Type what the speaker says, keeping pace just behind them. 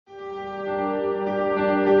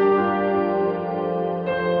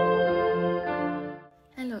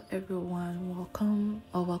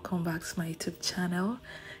back to my YouTube channel.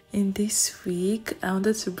 In this week I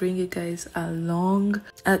wanted to bring you guys along,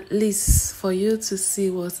 at least for you to see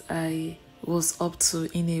what I was up to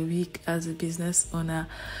in a week as a business owner.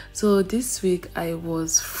 So this week I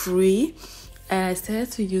was free and I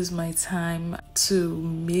started to use my time to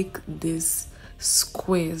make this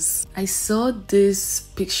squares. I saw this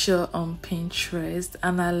picture on Pinterest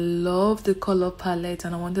and I love the color palette,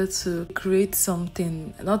 and I wanted to create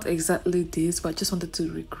something, not exactly this, but I just wanted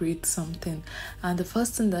to recreate something. And the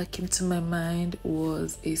first thing that came to my mind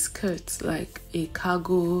was a skirt, like a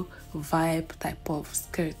cargo vibe type of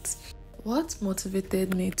skirt. What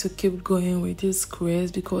motivated me to keep going with these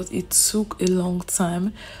squares, because it took a long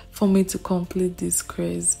time for me to complete these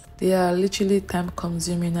squares. They are literally time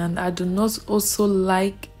consuming, and I do not also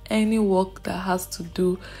like any work that has to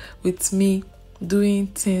do with me doing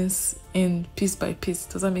things in piece by piece.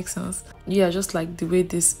 Does that make sense? Yeah, just like the way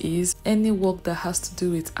this is. Any work that has to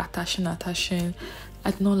do with attaching,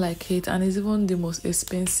 I do not like it, and it's even the most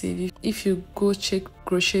expensive. If you go check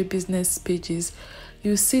crochet business pages,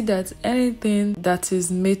 you see that anything that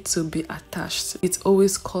is made to be attached, it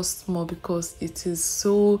always costs more because it is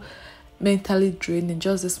so mentally draining.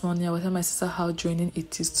 Just this morning I was telling my sister how draining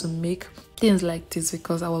it is to make things like this,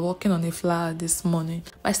 because I was working on a flower this morning.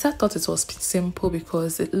 My sister thought it was simple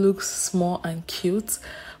because it looks small and cute,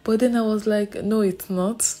 but then I was like, no, it's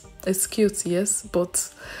not. It's cute, yes,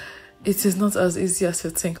 but it is not as easy as you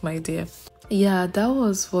think, my dear. Yeah, that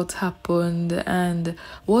was what happened. And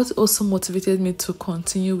what also motivated me to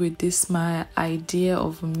continue with this, my idea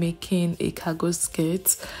of making a cargo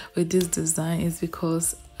skirt with this design, is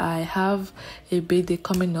because I have a birthday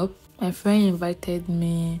coming up. My friend invited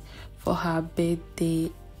me for her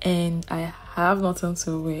birthday and I have nothing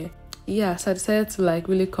to wear. Yeah, so I decided to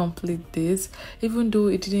really complete this, even though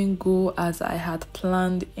it didn't go as I had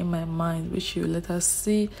planned in my mind, which you will let us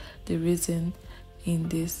see the reason in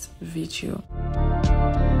this video.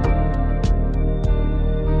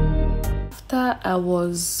 After I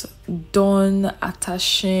was done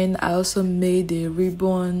attaching, I also made a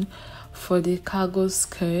ribbon for the cargo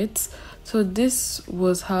skirt. So this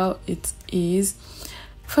was how it is.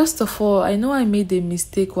 First of all, I know I made a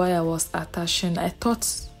mistake while I was attaching. I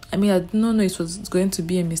didn't know it was going to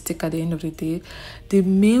be a mistake at the end of the day. The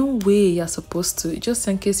main way you're supposed to, just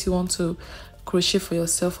in case you want to crochet for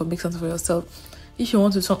yourself or make something for yourself, if you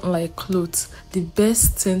want to do something like clothes, the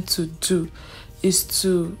best thing to do is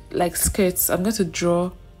to, like skirts, I'm going to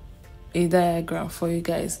draw a diagram for you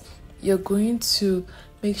guys. You're going to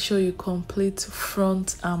make sure you complete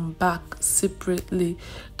front and back separately.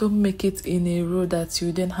 Don't make it in a row that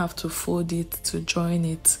you then have to fold it to join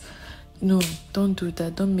it. No, don't do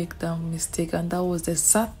that. Don't make that mistake. And that was the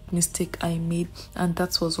exact mistake I made, and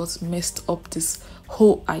that was what messed up this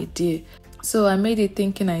whole idea. So I made it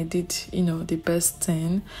thinking I did, the best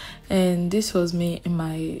thing. And this was me in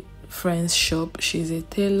my friend's shop. She's a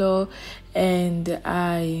tailor, and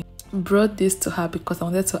I brought this to her because I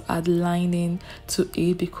wanted to add lining to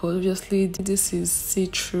it, because obviously this is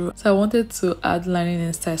see-through. So I wanted to add lining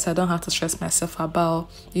inside so I don't have to stress myself about,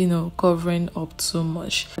 covering up too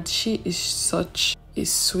much. And she is such a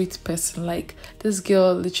sweet person. Like, this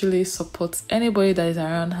girl literally supports anybody that is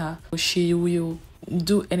around her. She will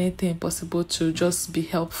do anything possible to just be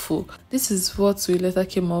helpful. This is what we later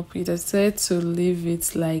came up with. I decided to leave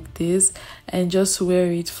it like this and just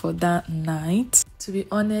wear it for that night. To be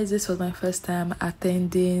honest, this was my first time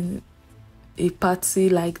attending a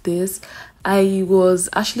party like this. I was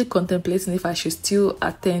actually contemplating if I should still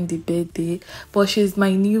attend the birthday, but she's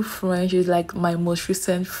my new friend. She's like my most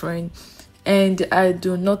recent friend, and I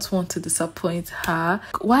do not want to disappoint her.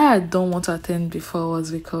 Why I don't want to attend before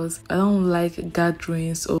was because I don't like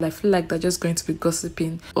gatherings, or I feel like they're just going to be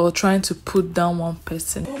gossiping or trying to put down one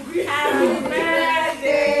person. Happy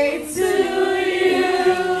birthday to you.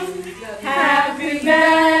 Happy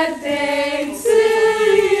birthday to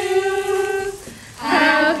you.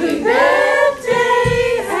 Happy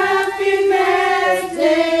birthday, happy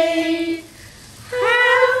birthday.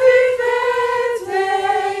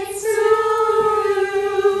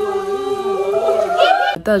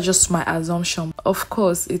 That's just my assumption. Of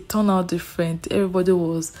course, it turned out different. Everybody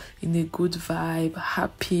was in a good vibe,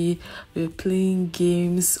 happy. We were playing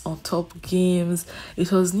games on top games.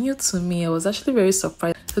 It was new to me. I was actually very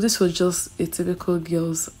surprised. So this was just a typical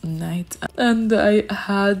girls' night, and I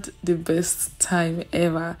had the best time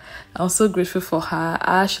ever. I'm so grateful for her.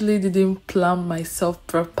 I actually didn't plan myself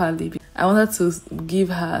properly. I wanted to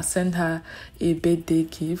send her a birthday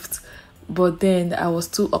gift, but then I was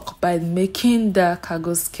too occupied making the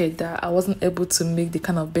cargo skirt that I wasn't able to make the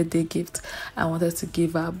kind of birthday gift I wanted to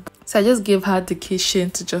give her. So I just gave her the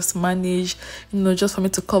kitchen to just manage, just for me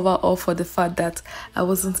to cover up for the fact that I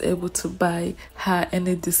wasn't able to buy her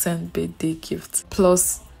any decent birthday gift.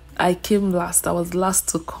 Plus, I came last. I was last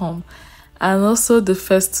to come, and also the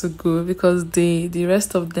first to go, because the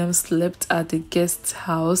rest of them slept at the guest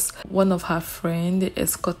house. One of her friends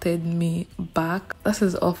escorted me back. That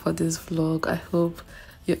is all for this vlog. I hope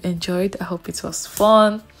you enjoyed. I hope it was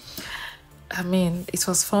fun. I mean, it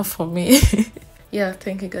was fun for me. Yeah,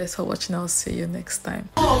 thank you guys for watching. I'll see you next time.